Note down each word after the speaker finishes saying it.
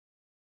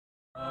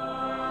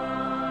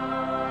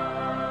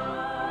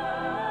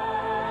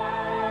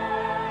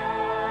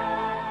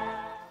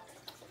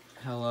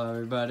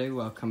everybody,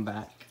 welcome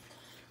back.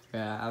 We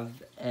have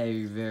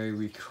a very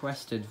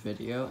requested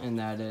video, and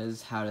that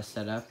is how to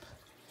set up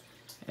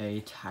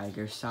a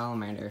tiger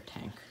salamander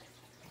tank.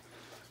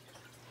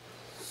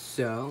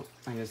 So,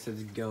 I guess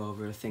let's go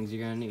over the things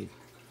you're gonna need.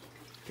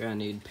 You're gonna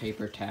need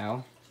paper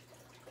towel.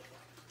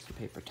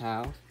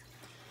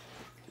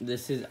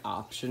 This is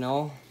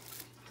optional.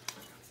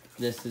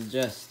 This is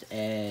just that's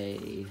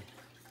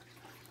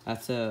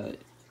a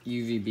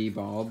UVB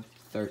bulb,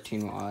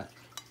 13 watt.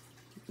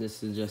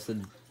 This is just a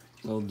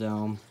little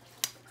dome.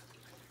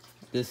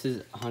 This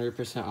is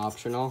 100%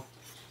 optional.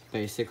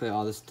 Basically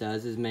all this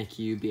does is make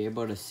you be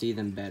able to see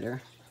them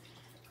better,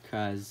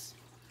 and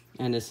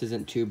this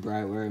isn't too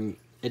bright where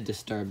it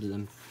disturbs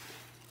them.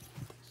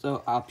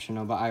 So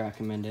optional, but I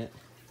recommend it.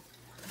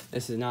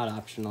 This is not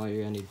optional.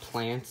 You're gonna need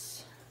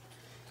plants.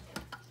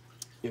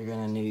 You're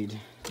gonna need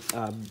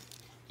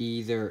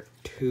either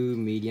 2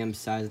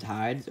 medium-sized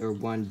hides or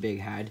 1 big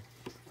hide,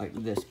 like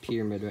this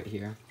pyramid right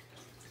here.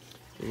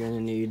 You're gonna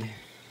need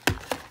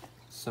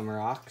some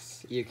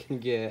rocks. You can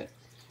get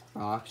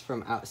rocks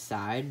from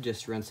outside,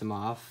 just rinse them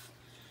off,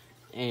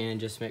 and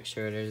just make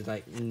sure there's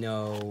like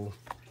no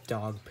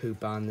dog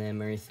poop on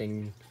them or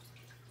anything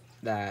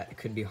that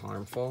could be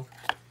harmful.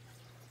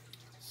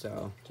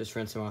 So just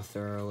rinse them off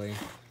thoroughly.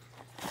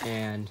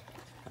 And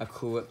a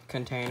coolant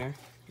container.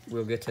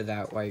 We'll get to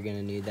that, why you're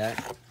gonna need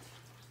that.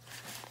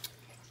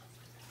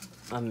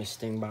 A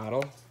misting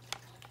bottle.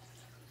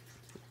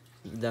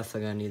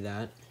 Definitely gonna need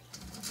that.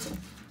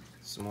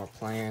 Some more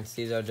plants.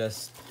 These are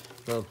just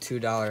little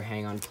 $2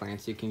 hang-on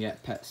plants you can get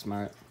at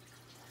PetSmart.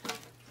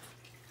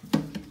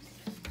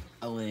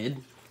 A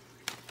lid.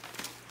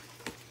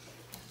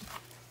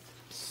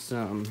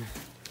 Some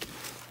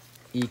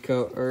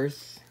Eco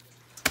Earth.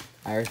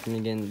 I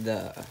recommend getting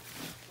the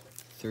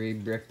 3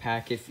 brick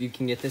pack. If you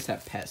can get this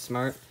at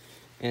PetSmart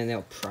and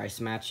they'll price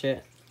match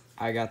it.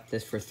 I got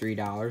this for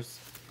 $3.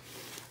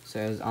 So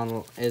it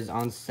is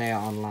on sale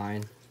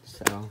online.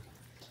 So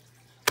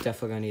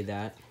definitely gonna need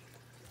that.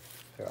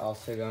 You're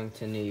also going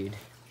to need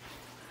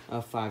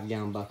a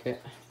 5-gallon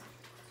bucket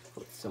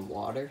with some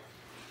water.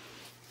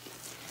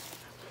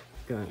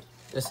 Good.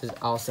 This is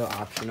also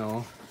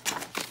optional.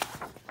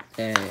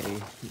 A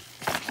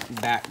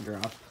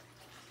backdrop.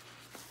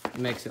 It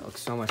makes it look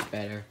so much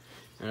better.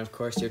 And of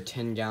course your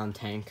 10-gallon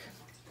tank.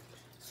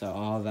 So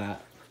all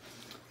that.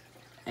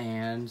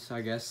 And so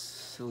I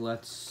guess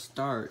let's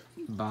start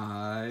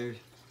by,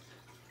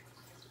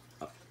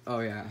 oh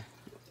yeah,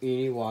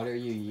 any water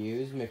you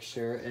use, make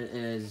sure it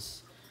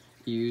is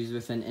used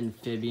with an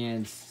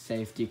amphibian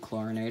safety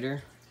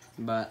chlorinator.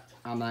 But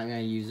I'm not gonna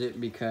use it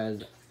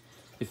because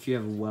if you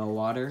have well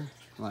water,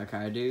 like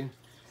I do,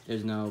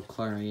 there's no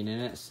chlorine in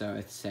it, so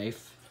it's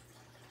safe.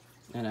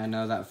 And I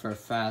know that for a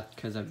fact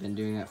because I've been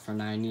doing it for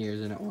 9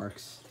 years and it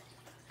works.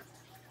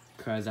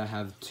 Because I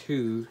have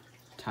 2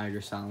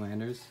 tiger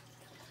salamanders.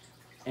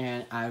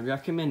 And I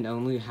recommend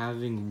only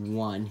having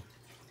 1.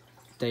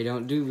 They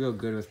don't do real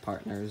good with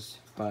partners,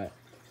 but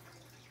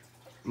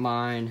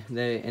mine,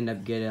 they end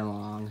up getting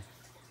along.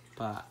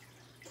 But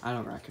I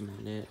don't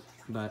recommend it.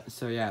 But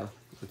so yeah,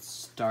 let's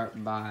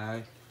start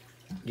by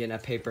getting a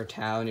paper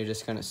towel, and you're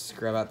just gonna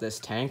scrub out this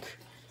tank.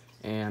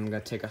 And I'm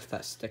gonna take off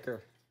that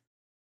sticker.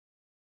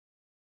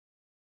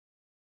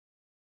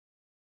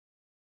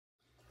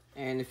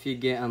 And if you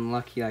get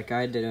unlucky like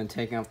I did and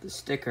taking off the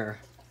sticker,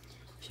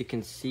 if you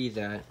can see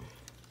that,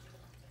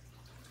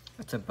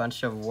 it's a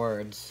bunch of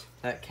words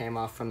that came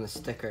off from the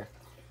sticker.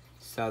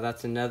 So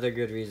that's another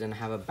good reason to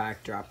have a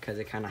backdrop, because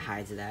it kind of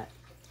hides that.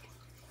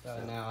 So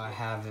now I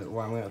have it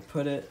where I'm going to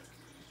put it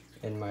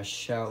in my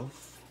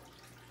shelf,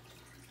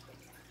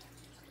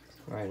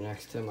 right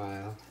next to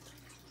my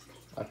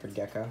leopard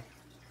gecko.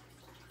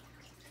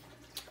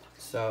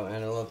 So,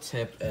 and a little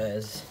tip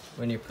is,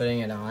 when you're putting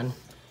it on,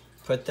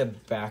 put the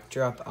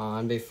backdrop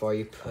on before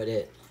you put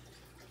it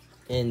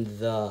in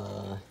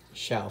the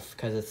shelf,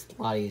 because it's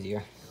a lot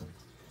easier.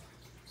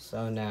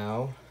 So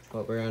now,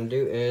 what we're gonna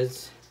do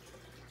is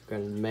we're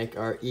gonna make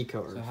our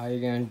Eco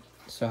Earth.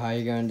 So how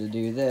you're going to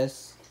do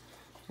this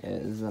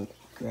is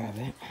grab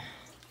it.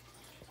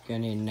 You're gonna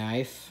need a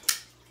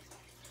knife,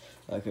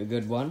 like a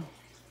good one,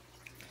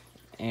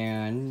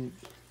 and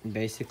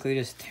basically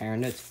just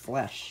tearing its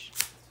flesh.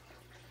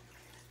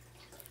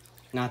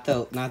 Not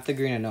the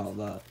green and all,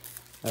 the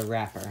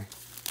wrapper.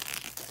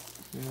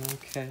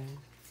 Okay.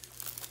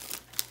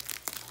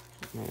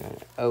 I'm gonna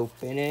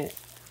open it.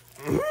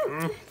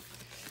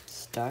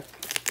 Stuck.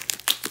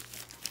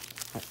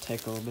 Might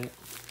take a little bit.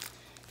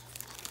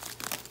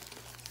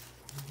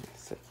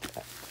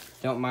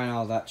 Don't mind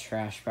all that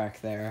trash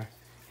back there.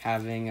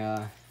 Having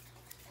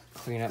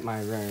clean up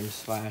my room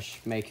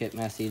 / make it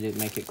messy to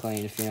make it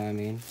clean, if you know what I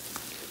mean.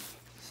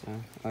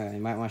 So, okay,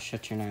 you might want to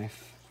shut your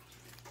knife,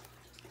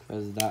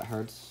 because that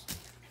hurts.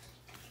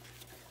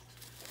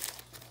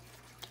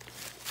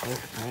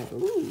 Okay,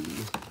 ooh.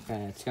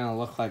 Okay, it's gonna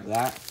look like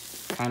that.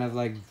 Kind of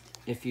like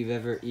if you've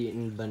ever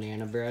eaten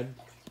banana bread,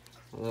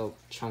 little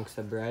chunks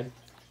of bread.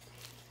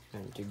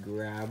 And to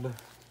grab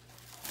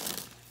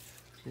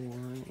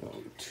 1 or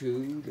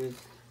 2,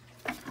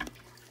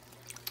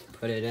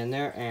 put it in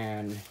there,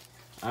 and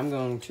I'm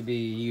going to be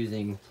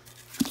using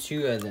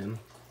 2 of them.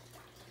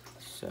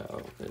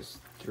 So just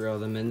throw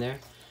them in there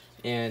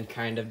and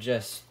kind of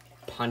just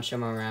punch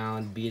them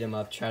around, beat them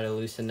up, try to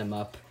loosen them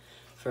up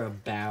for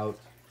about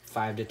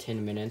 5 to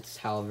 10 minutes,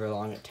 however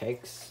long it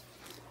takes.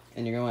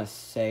 And you're going to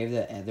save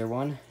the other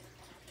one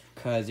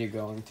because you're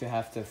going to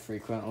have to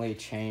frequently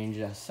change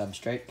the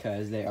substrate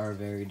because they are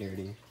very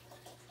dirty.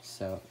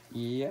 So,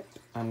 yep,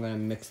 I'm going to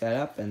mix that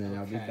up and then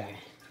I'll be back.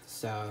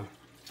 So,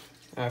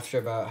 after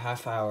about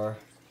half hour,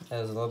 it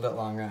was a little bit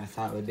longer than I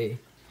thought it would be.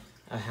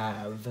 I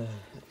have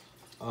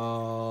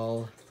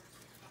all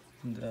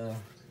the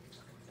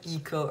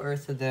eco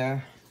earth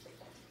there.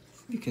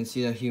 You can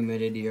see the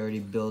humidity already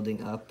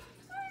building up.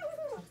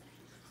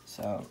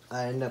 So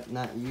I ended up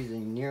not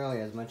using nearly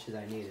as much as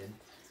I needed.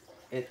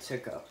 It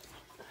took up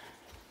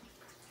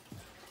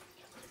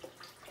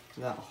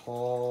that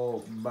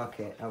whole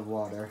bucket of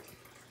water.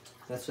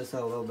 That's just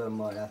a little bit of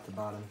mud at the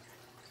bottom.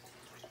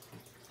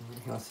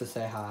 He wants to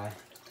say hi.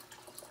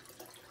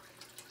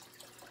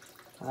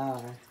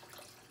 Hi.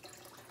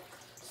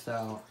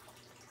 So,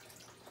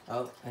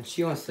 oh, and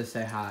she wants to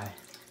say hi.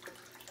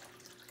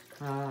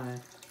 Hi.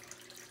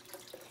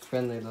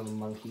 Friendly little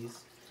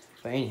monkeys.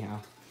 But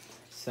anyhow,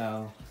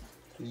 so,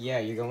 yeah,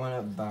 you're going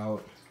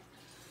about,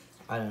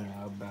 I don't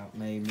know, about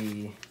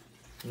maybe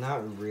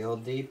not real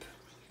deep,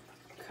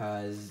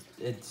 because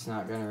it's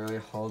not going to really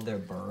hold their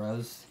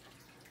burrows,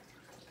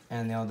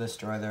 and they'll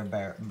destroy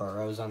their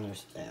burrows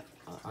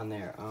on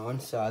their own.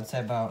 So I'd say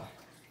about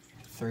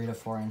 3 to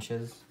 4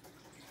 inches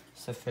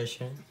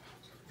sufficient.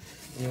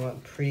 You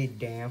want pretty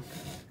damp,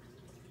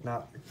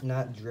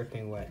 not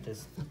dripping wet,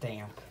 just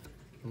damp,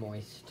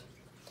 moist.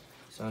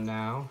 So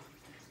now,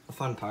 the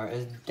fun part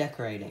is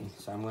decorating,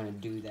 so I'm gonna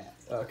do that.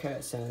 Okay,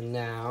 so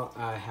now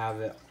I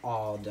have it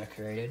all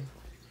decorated.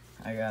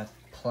 I got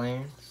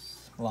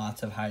plants,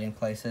 lots of hiding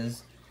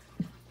places.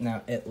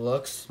 Now, it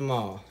looks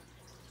small,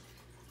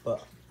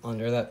 but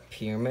under that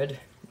pyramid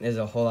is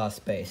a whole lot of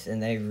space,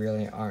 and they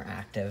really aren't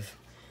active.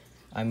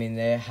 I mean,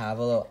 they have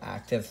a little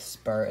active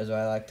spurt, is what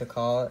I like to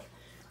call it.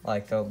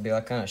 Like, they'll be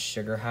like on a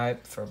sugar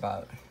hype for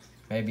about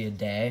maybe a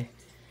day,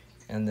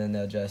 and then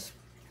they'll just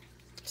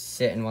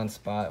sit in one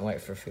spot and wait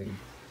for food.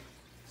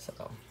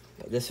 So,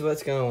 this is what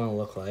it's gonna wanna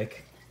look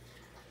like.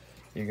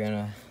 You're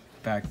gonna,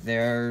 back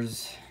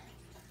there's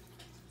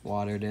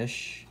water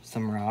dish,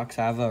 some rocks.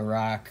 I have a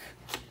rock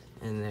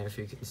in there if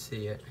you can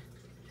see it,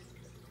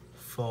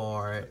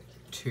 for it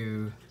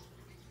to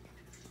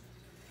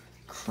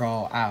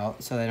crawl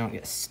out so they don't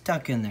get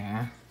stuck in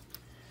there.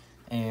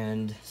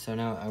 And so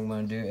now what I'm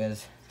gonna do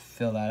is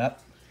fill that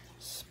up,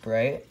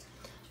 spray it,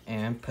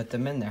 and put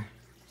them in there.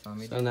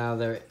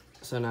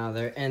 So now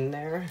they're in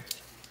there.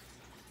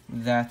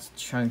 That's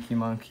Chunky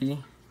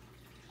Monkey.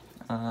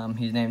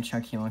 He's named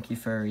Chunky Monkey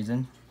for a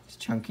reason. He's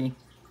chunky,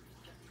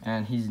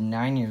 and he's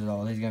 9 years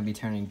old. He's gonna be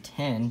turning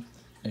 10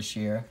 this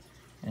year.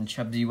 And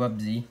Chubsy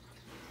Wubsy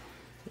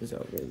is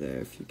over there.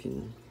 If you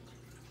can,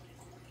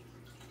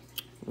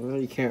 well,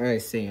 you can't really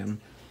see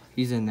him.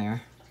 He's in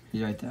there.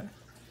 He's right there.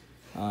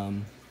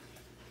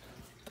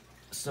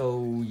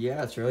 So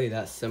yeah, it's really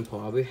that simple.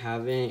 I'll be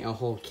having a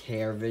whole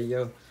care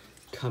video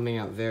coming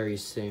out very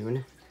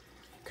soon,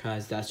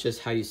 because that's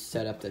just how you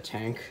set up the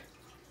tank.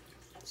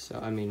 So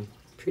I mean,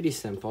 pretty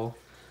simple.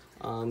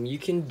 You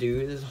can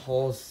do this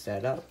whole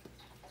setup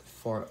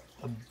for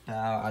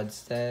about, I'd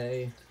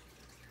say,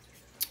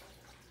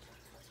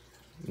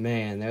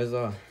 man, there's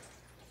a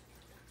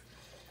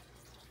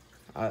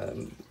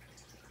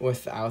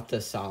without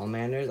the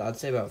salamanders, I'd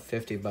say about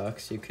 50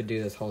 bucks. You could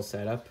do this whole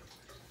setup,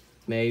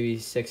 maybe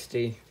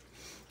 60.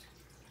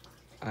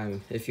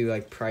 If you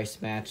like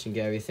price match and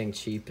get everything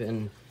cheap.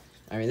 And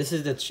I mean, this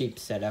is the cheap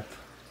setup.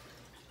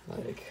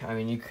 Like, I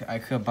mean, I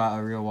could have bought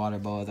a real water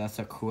bowl. That's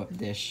a cool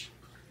dish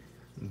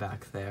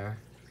back there.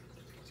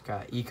 It's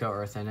got eco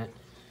earth in it.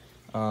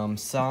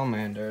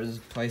 Salamanders,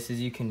 places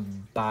you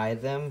can buy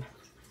them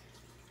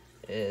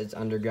is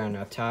Underground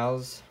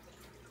Reptiles.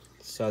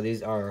 So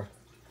these are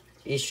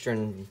these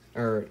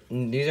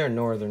are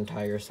northern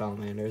tiger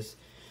salamanders.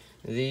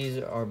 These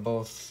are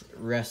both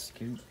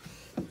rescued.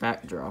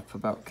 Backdrop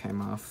about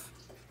came off.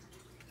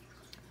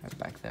 Right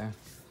back there.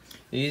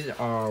 These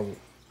are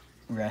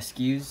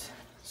rescues.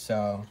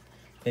 So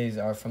these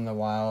are from the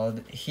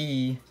wild.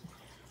 He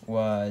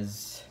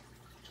was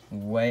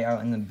way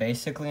out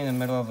basically in the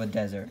middle of a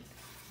desert.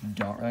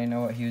 Don't really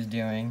know what he was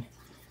doing.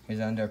 He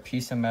was under a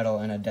piece of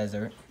metal in a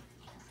desert.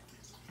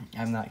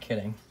 I'm not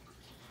kidding.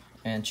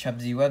 And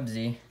Chubsy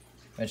Wubsy,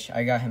 which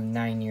I got him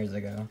 9 years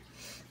ago.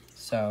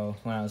 So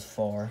when I was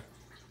 4.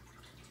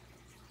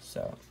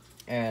 So,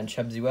 and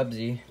Chubsy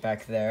Wubsy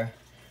back there,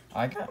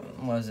 I got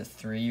him, was it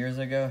 3 years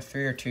ago?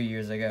 3 or 2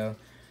 years ago.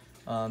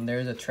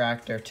 There's a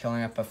tractor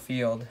tilling up a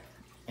field,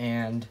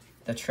 and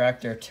the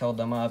tractor tilled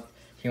him up.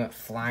 He went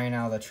flying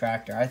out of the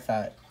tractor. I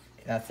thought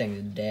that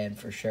thing's dead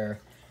for sure.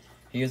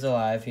 He was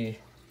alive. He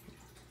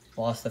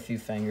lost a few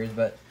fingers,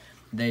 but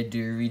they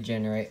do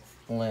regenerate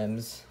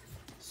limbs,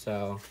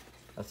 so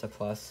that's a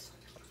plus.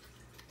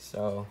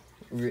 So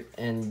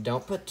And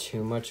don't put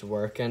too much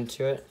work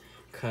into it,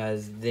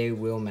 because they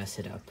will mess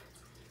it up.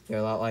 They're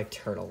a lot like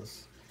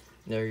turtles.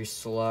 They're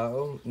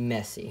slow,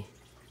 messy.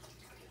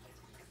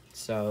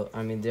 So,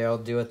 I mean,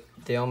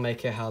 they'll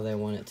make it how they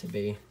want it to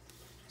be.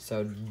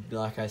 So,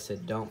 like I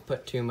said, don't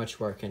put too much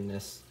work in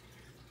this.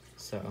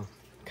 So,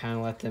 kind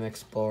of let them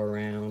explore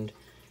around,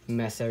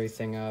 mess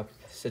everything up,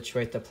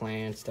 situate the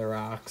plants, the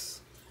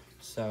rocks.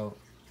 So,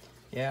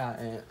 yeah,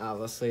 and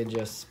obviously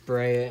just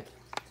spray it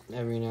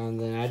every now and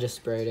then. I just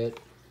sprayed it.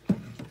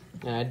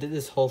 And I did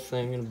this whole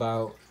thing in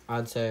about,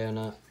 I'd say,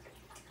 in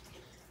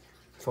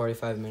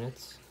 45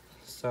 minutes.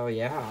 So,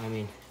 yeah, I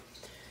mean,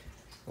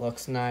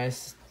 looks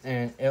nice.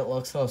 And it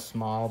looks a little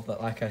small,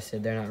 but like I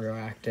said, they're not real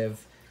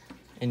active.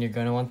 And you're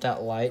going to want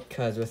that light,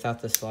 because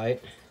without this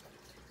light,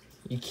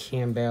 you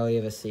can barely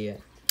even see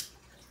it.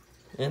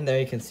 And there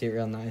you can see it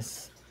real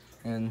nice.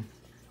 And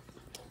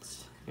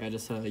yeah,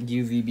 just a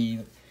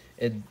UVB.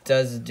 It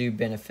does do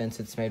benefits.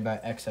 It's made by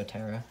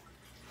Exoterra.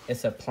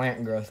 It's a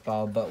plant growth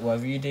bulb, but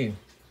whatever you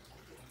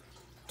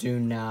do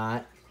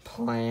not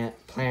plant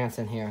plants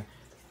in here.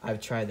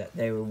 I've tried that.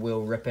 They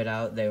will rip it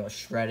out, they will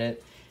shred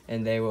it,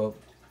 and they will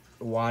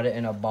wad it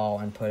in a ball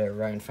and put it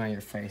right in front of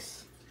your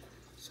face.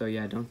 So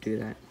yeah, don't do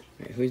that.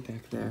 Wait, who's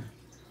back there?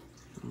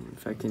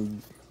 If I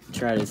can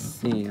try to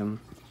see him.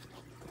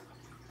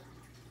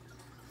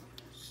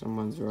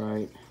 Someone's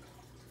right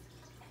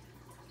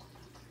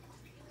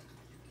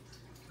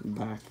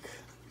back.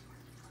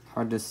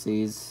 Hard to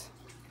seize.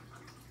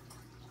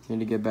 Need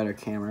to get a better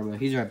camera, but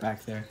he's right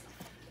back there.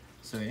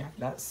 So yeah,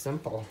 that's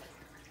simple.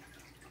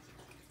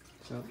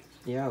 So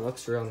yeah, it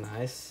looks real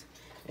nice.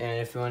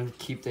 And if you want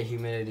to keep the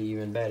humidity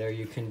even better,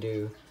 you can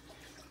do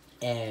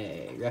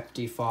a rep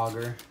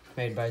defogger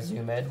made by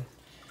ZoomEd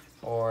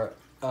or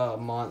a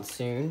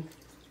monsoon.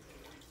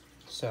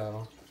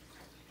 So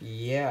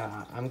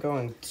yeah, I'm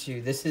going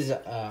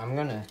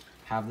to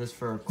have this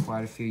for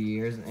quite a few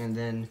years, and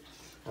then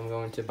I'm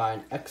going to buy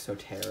an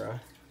Exoterra,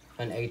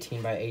 an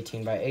 18 by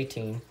 18 by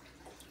 18,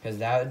 because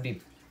that would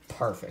be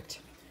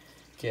perfect.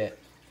 Get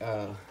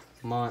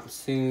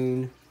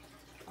monsoon,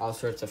 all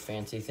sorts of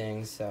fancy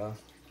things. So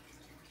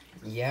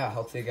yeah,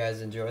 hopefully you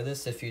guys enjoy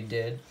this. If you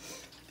did,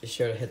 be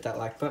sure to hit that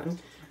like button,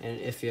 and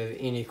if you have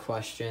any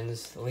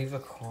questions, leave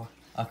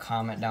a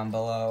comment down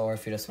below, or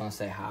if you just want to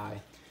say hi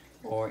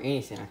or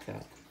anything like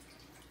that.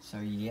 So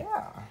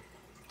yeah,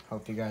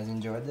 hope you guys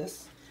enjoyed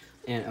this.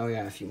 And oh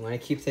yeah, if you want to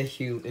keep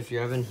if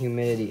you're having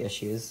humidity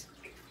issues,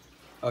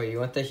 you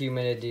want the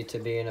humidity to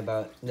be in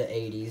about the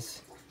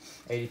 80s,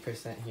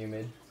 80%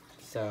 humid.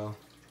 So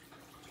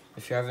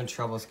if you're having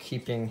troubles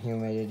keeping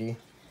humidity,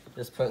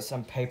 just put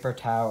some paper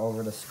towel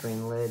over the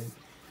screen lid,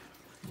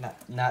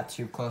 not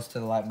too close to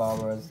the light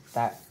bulb, or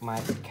that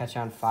might catch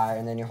on fire,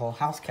 and then your whole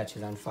house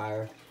catches on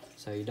fire.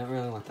 So you don't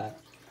really want that.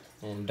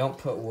 And don't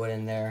put wood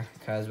in there,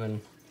 because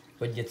when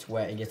wood gets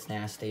wet, it gets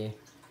nasty.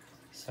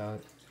 So,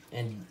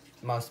 and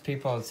most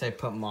people would say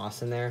put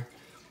moss in there.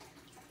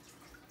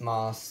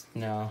 Moss,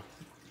 no.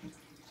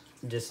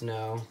 Just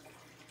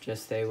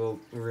they will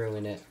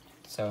ruin it.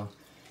 So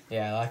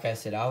yeah, like I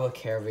said, I'll have a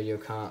care video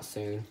come out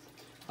soon,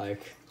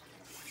 like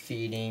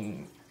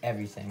feeding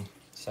everything.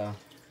 So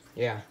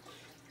yeah,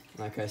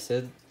 like I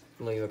said,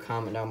 leave a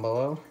comment down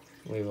below,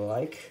 leave a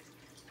like,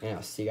 and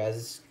I'll see you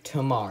guys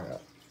tomorrow.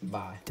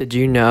 Bye. Did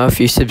you know if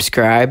you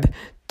subscribe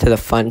to the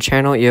Fun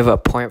channel, you have a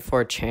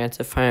 0.4 chance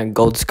of finding a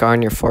gold scar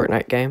in your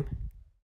Fortnite game?